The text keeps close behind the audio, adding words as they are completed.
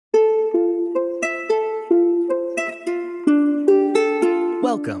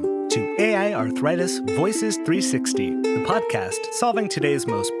Welcome to AI Arthritis Voices 360, the podcast solving today's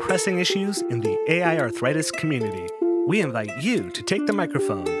most pressing issues in the AI arthritis community. We invite you to take the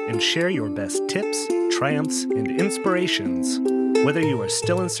microphone and share your best tips, triumphs, and inspirations. Whether you are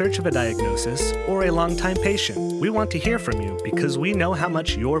still in search of a diagnosis or a longtime patient, we want to hear from you because we know how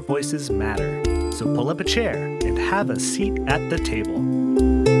much your voices matter. So pull up a chair and have a seat at the table.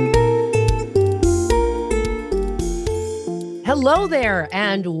 Hello there,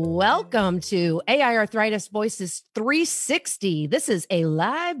 and welcome to AI Arthritis Voices 360. This is a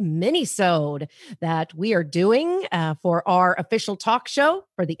live mini-sode that we are doing for our official talk show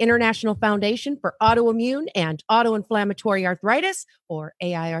for the International Foundation for Autoimmune and Autoinflammatory Arthritis, or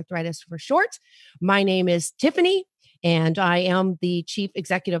AI Arthritis for short. My name is Tiffany, and I am the Chief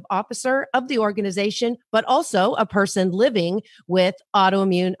Executive Officer of the organization, but also a person living with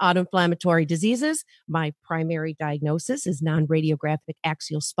autoimmune, autoinflammatory diseases. My primary diagnosis is non-radiographic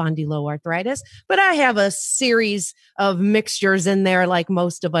axial spondyloarthritis, but I have a series of mixtures in there like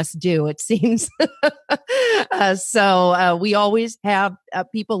most of us do, it seems. So we always have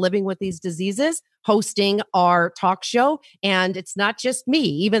people living with these diseases hosting our talk show. And it's not just me,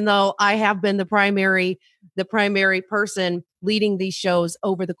 even though I have been the primary person leading these shows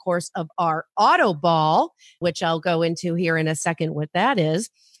over the course of our Auto Ball, which I'll go into here in a second what that is.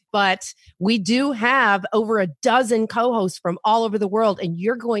 But we do have over a dozen co-hosts from all over the world, and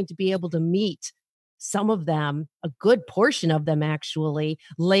you're going to be able to meet some of them, a good portion of them actually,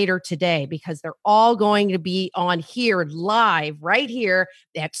 later today, because they're all going to be on here live right here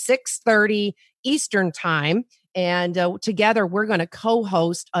at 6:30 Eastern time. And together, we're going to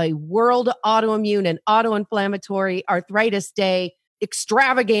co-host a World Autoimmune and Autoinflammatory Arthritis Day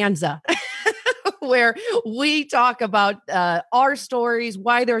extravaganza, where we talk about our stories,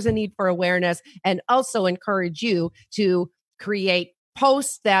 why there's a need for awareness, and also encourage you to create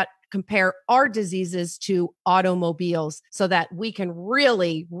posts that compare our diseases to automobiles so that we can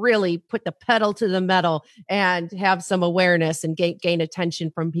really, really put the pedal to the metal and have some awareness and gain attention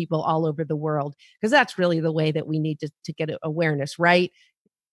from people all over the world. Because that's really the way that we need to get awareness, right?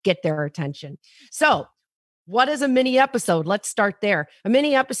 Get their attention. So what is a mini episode? Let's start there. A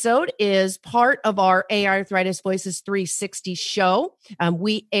mini episode is part of our AI Arthritis Voices 360 show.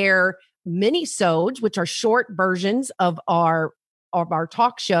 We air mini-sodes, which are short versions of our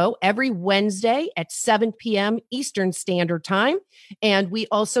talk show every Wednesday at 7 p.m. Eastern Standard Time. And we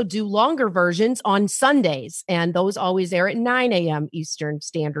also do longer versions on Sundays, and those always air at 9 a.m. Eastern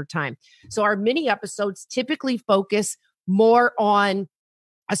Standard Time. So our mini episodes typically focus more on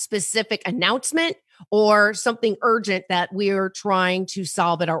a specific announcement or something urgent that we're trying to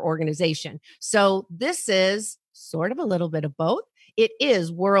solve at our organization. So this is sort of a little bit of both. It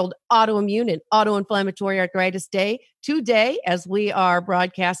is World Autoimmune and Autoinflammatory Arthritis Day today. As we are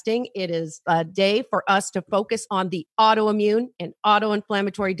broadcasting, it is a day for us to focus on the autoimmune and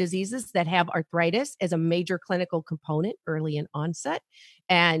autoinflammatory diseases that have arthritis as a major clinical component early in onset.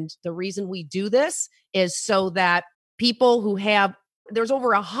 And the reason we do this is so that people who have, there's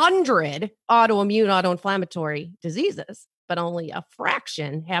over 100 autoimmune, autoinflammatory diseases, but only a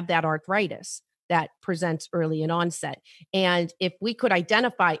fraction have that arthritis that presents early in onset. And if we could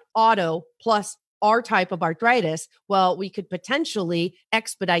identify auto plus our type of arthritis, well, we could potentially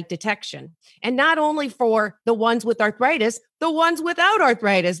expedite detection. And not only for the ones with arthritis, the ones without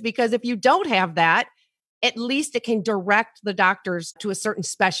arthritis, because if you don't have that, at least it can direct the doctors to a certain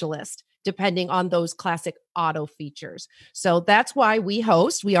specialist, depending on those classic auto features. So that's why we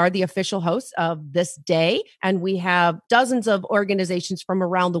are the official hosts of this day. And we have dozens of organizations from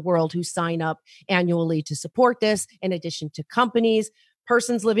around the world who sign up annually to support this, in addition to companies,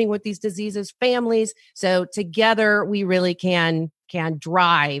 persons living with these diseases, families. So together we really can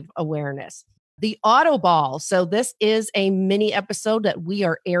drive awareness. The Auto Ball. So this is a mini episode that we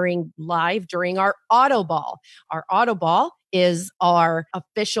are airing live during our Auto Ball. Our Auto Ball is our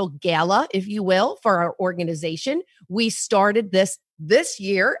official gala, if you will, for our organization. We started this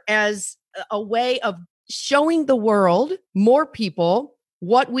year as a way of showing the world, more people,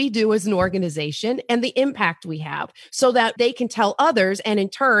 what we do as an organization and the impact we have so that they can tell others. And in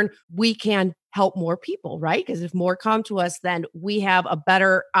turn, we can help more people, right? Because if more come to us, then we have a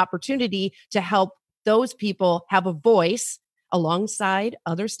better opportunity to help those people have a voice alongside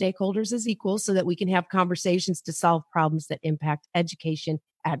other stakeholders as equals so that we can have conversations to solve problems that impact education,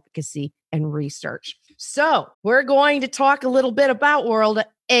 advocacy, and research. So we're going to talk a little bit about World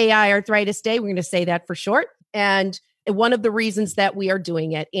AI Arthritis Day. We're going to say that for short. And one of the reasons that we are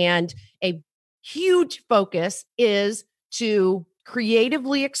doing it, and a huge focus, is to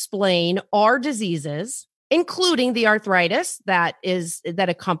creatively explain our diseases including the arthritis that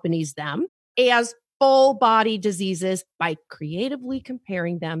accompanies them, as full body diseases by creatively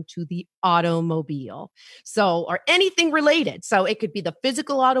comparing them to the automobile. So, or anything related. So it could be the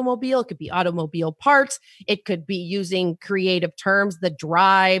physical automobile, it could be automobile parts, it could be using creative terms, the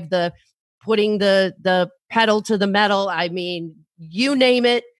drive, the putting the pedal to the metal. I mean, you name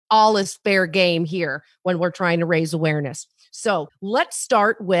it, all is fair game here when we're trying to raise awareness. So let's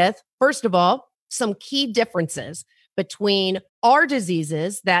start with, first of all, some key differences between our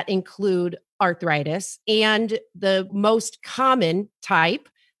diseases that include arthritis and the most common type,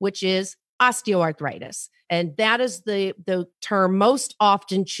 which is osteoarthritis. And that is the term most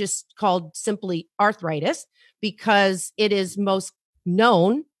often just called simply arthritis because it is most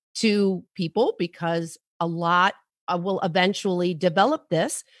known to people, because a lot will eventually develop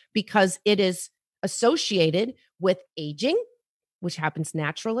this because it is associated with aging, which happens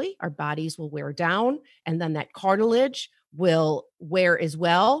naturally. Our bodies will wear down, and then that cartilage will wear as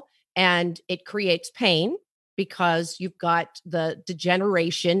well. And it creates pain because you've got the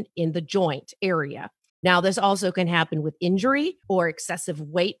degeneration in the joint area. Now, this also can happen with injury or excessive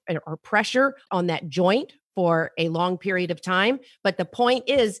weight or pressure on that joint for a long period of time. But the point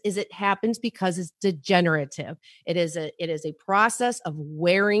is it happens because it's degenerative. It is a process of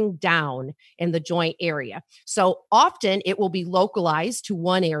wearing down in the joint area. So often it will be localized to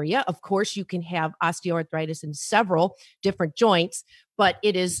one area. Of course, you can have osteoarthritis in several different joints, but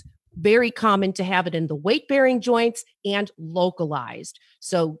it is very common to have it in the weight-bearing joints and localized.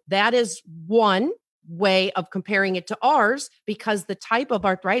 So that is one way of comparing it to ours, because the type of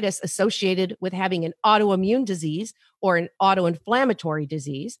arthritis associated with having an autoimmune disease or an autoinflammatory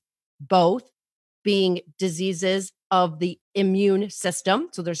disease, both being diseases of the immune system.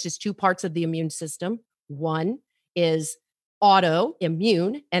 So there's just two parts of the immune system. One is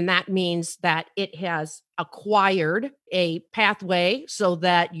autoimmune, and that means that it has acquired a pathway so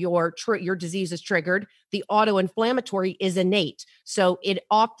that your disease is triggered. The autoinflammatory is innate. So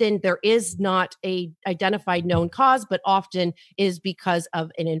there is not a identified known cause, but often is because of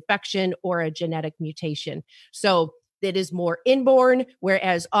an infection or a genetic mutation. So it is more inborn,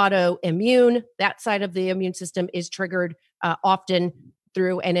 whereas autoimmune, that side of the immune system, is triggered often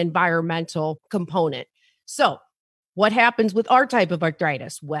through an environmental component. So what happens with our type of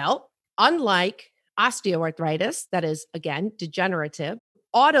arthritis? Well, unlike osteoarthritis, that is, again, degenerative,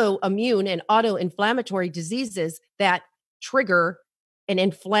 autoimmune and autoinflammatory diseases that trigger an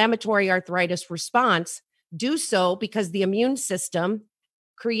inflammatory arthritis response do so because the immune system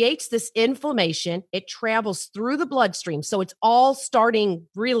creates this inflammation. It travels through the bloodstream. So it's all starting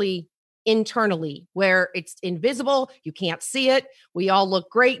really internally, where it's invisible. You can't see it. We all look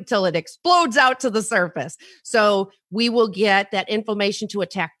great until it explodes out to the surface. So we will get that inflammation to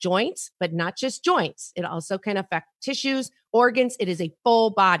attack joints, but not just joints. It also can affect tissues, organs. It is a full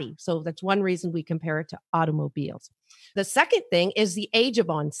body. So that's one reason we compare it to automobiles. The second thing is the age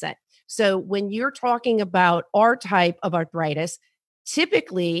of onset. So when you're talking about our type of arthritis,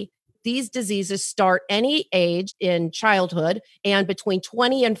 typically these diseases start any age in childhood and between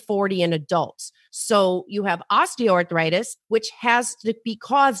 20 and 40 in adults. So you have osteoarthritis, which has to be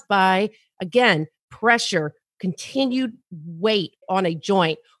caused by, again, pressure, continued weight on a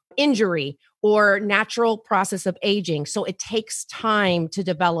joint, injury, or natural process of aging. So it takes time to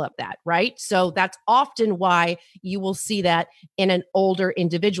develop that, right? So that's often why you will see that in an older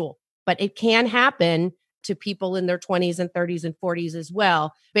individual, but it can happen to people in their 20s and 30s and 40s as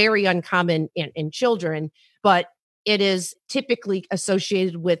well. Very uncommon in children, but it is typically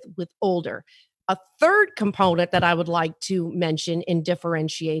associated with older. A third component that I would like to mention in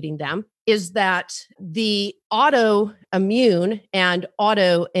differentiating them is that the autoimmune and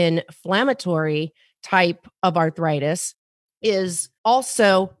autoinflammatory type of arthritis is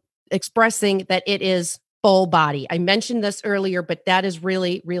also expressing that it is full body. I mentioned this earlier, but that is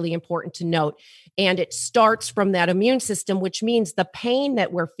really, really important to note. And it starts from that immune system, which means the pain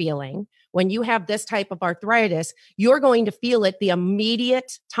that we're feeling when you have this type of arthritis, you're going to feel it the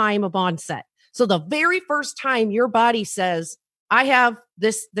immediate time of onset. So the very first time your body says, I have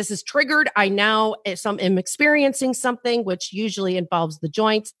this is triggered, I now am experiencing something, which usually involves the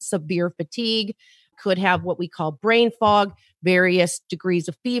joints, severe fatigue, could have what we call brain fog, various degrees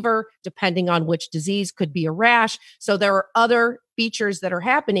of fever, depending on which disease, could be a rash. So there are other features that are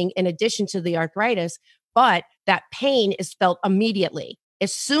happening in addition to the arthritis, but that pain is felt immediately.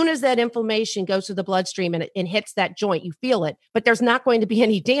 As soon as that inflammation goes through the bloodstream and hits that joint, you feel it, but there's not going to be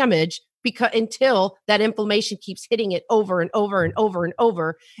any damage because until that inflammation keeps hitting it over and over and over and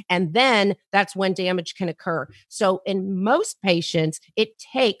over. And then that's when damage can occur. So in most patients, it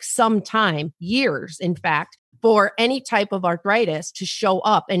takes some time, years, in fact, for any type of arthritis to show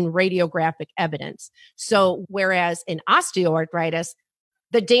up in radiographic evidence. So whereas in osteoarthritis,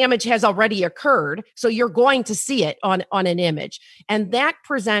 the damage has already occurred. So you're going to see it on an image. And that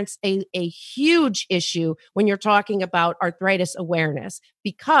presents a huge issue when you're talking about arthritis awareness,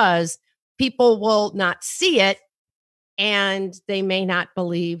 because people will not see it and they may not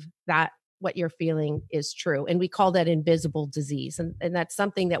believe that what you're feeling is true. And we call that invisible disease. And that's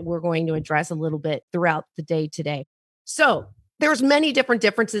something that we're going to address a little bit throughout the day today. So there's many different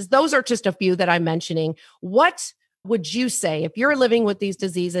differences. Those are just a few that I'm mentioning. What would you say if you're living with these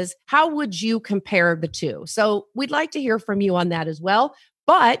diseases? How would you compare the two? So we'd like to hear from you on that as well.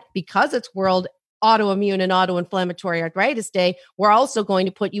 But because it's World Autoimmune and Autoinflammatory Arthritis Day, we're also going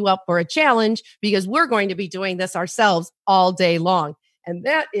to put you up for a challenge because we're going to be doing this ourselves all day long. And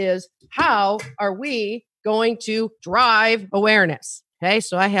that is, how are we going to drive awareness? Okay,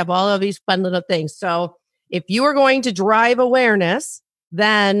 so I have all of these fun little things. So if you are going to drive awareness,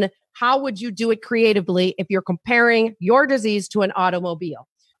 then how would you do it creatively if you're comparing your disease to an automobile?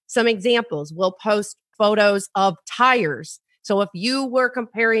 Some examples: we'll post photos of tires. So if you were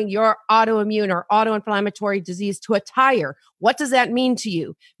comparing your autoimmune or autoinflammatory disease to a tire, what does that mean to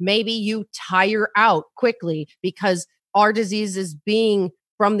you? Maybe you tire out quickly because our diseases being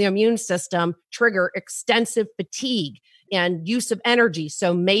from the immune system trigger extensive fatigue and use of energy.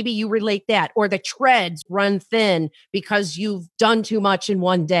 So maybe you relate that. Or the treads run thin because you've done too much in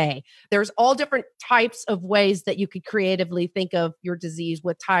one day. There's all different types of ways that you could creatively think of your disease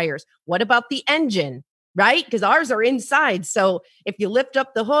with tires. What about the engine? Right? Because ours are inside. So if you lift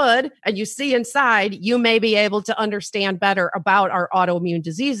up the hood and you see inside, you may be able to understand better about our autoimmune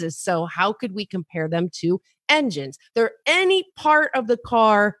diseases. So how could we compare them to engines? Any part of the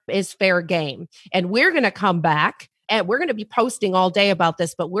car is fair game. And we're going to come back, and we're going to be posting all day about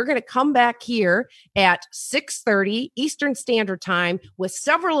this, but we're going to come back here at 6:30 Eastern Standard Time with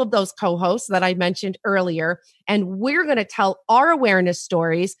several of those co-hosts that I mentioned earlier. And we're going to tell our awareness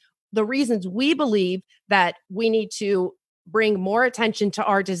stories, the reasons we believe that we need to bring more attention to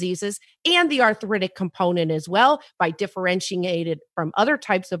our diseases and the arthritic component as well by differentiating it from other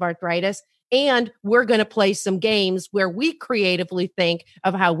types of arthritis. And we're going to play some games where we creatively think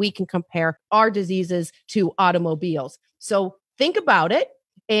of how we can compare our diseases to automobiles. So think about it.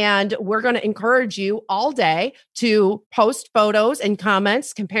 And we're going to encourage you all day to post photos and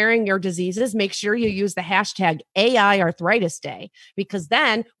comments comparing your diseases. Make sure you use the hashtag AI Arthritis Day, because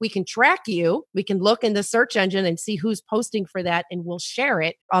then we can track you. We can look in the search engine and see who's posting for that, and we'll share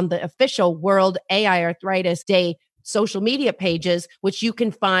it on the official World AI Arthritis Day social media pages, which you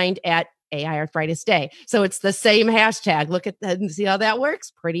can find at AI Arthritis Day. So it's the same hashtag. Look at that and see how that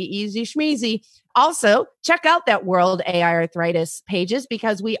works. Pretty easy schmeezy. Also, check out that World AI Arthritis pages,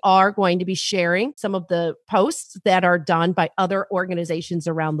 because we are going to be sharing some of the posts that are done by other organizations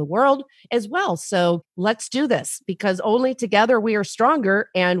around the world as well. So let's do this, because only together we are stronger,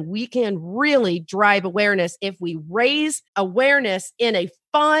 and we can really drive awareness. If we raise awareness in a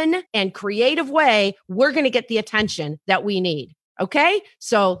fun and creative way, we're going to get the attention that we need. Okay,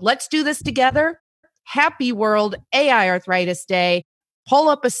 so let's do this together. Happy World AI Arthritis Day. Pull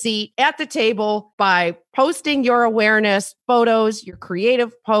up a seat at the table by posting your awareness photos, your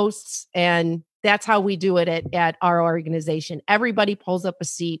creative posts, and that's how we do it at our organization. Everybody pulls up a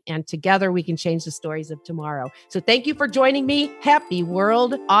seat, and together we can change the stories of tomorrow. So thank you for joining me. Happy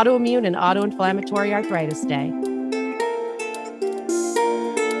World Autoimmune and Autoinflammatory Arthritis Day.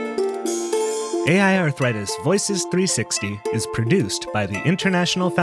 AI Arthritis Voices 360 is produced by the International